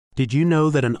Did you know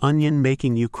that an onion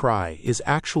making you cry is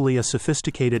actually a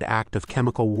sophisticated act of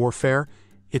chemical warfare?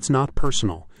 It's not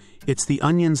personal. It's the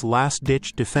onion's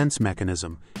last-ditch defense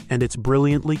mechanism, and it's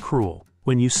brilliantly cruel.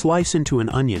 When you slice into an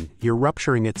onion, you're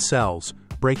rupturing its cells,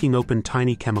 breaking open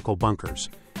tiny chemical bunkers.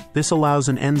 This allows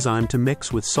an enzyme to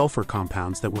mix with sulfur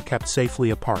compounds that were kept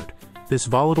safely apart. This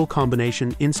volatile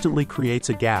combination instantly creates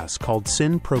a gas called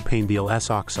syn-propanediol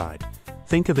S-oxide.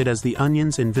 Think of it as the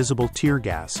onion's invisible tear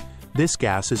gas. This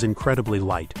gas is incredibly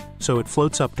light, so it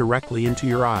floats up directly into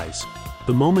your eyes.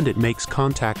 The moment it makes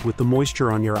contact with the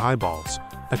moisture on your eyeballs,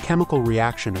 a chemical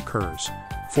reaction occurs,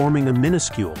 forming a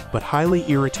minuscule but highly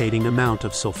irritating amount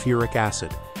of sulfuric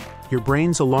acid. Your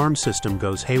brain's alarm system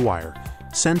goes haywire.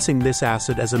 Sensing this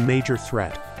acid as a major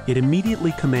threat, it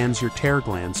immediately commands your tear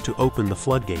glands to open the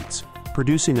floodgates,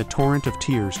 producing a torrent of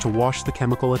tears to wash the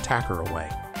chemical attacker away.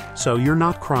 So you're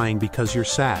not crying because you're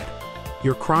sad.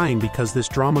 You're crying because this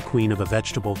drama queen of a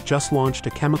vegetable just launched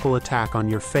a chemical attack on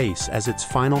your face as its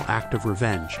final act of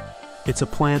revenge. It's a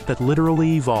plant that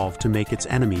literally evolved to make its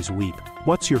enemies weep.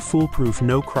 What's your foolproof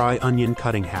no-cry onion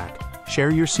cutting hack?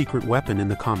 Share your secret weapon in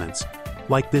the comments.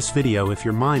 Like this video if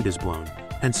your mind is blown,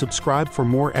 and subscribe for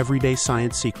more everyday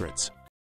science secrets.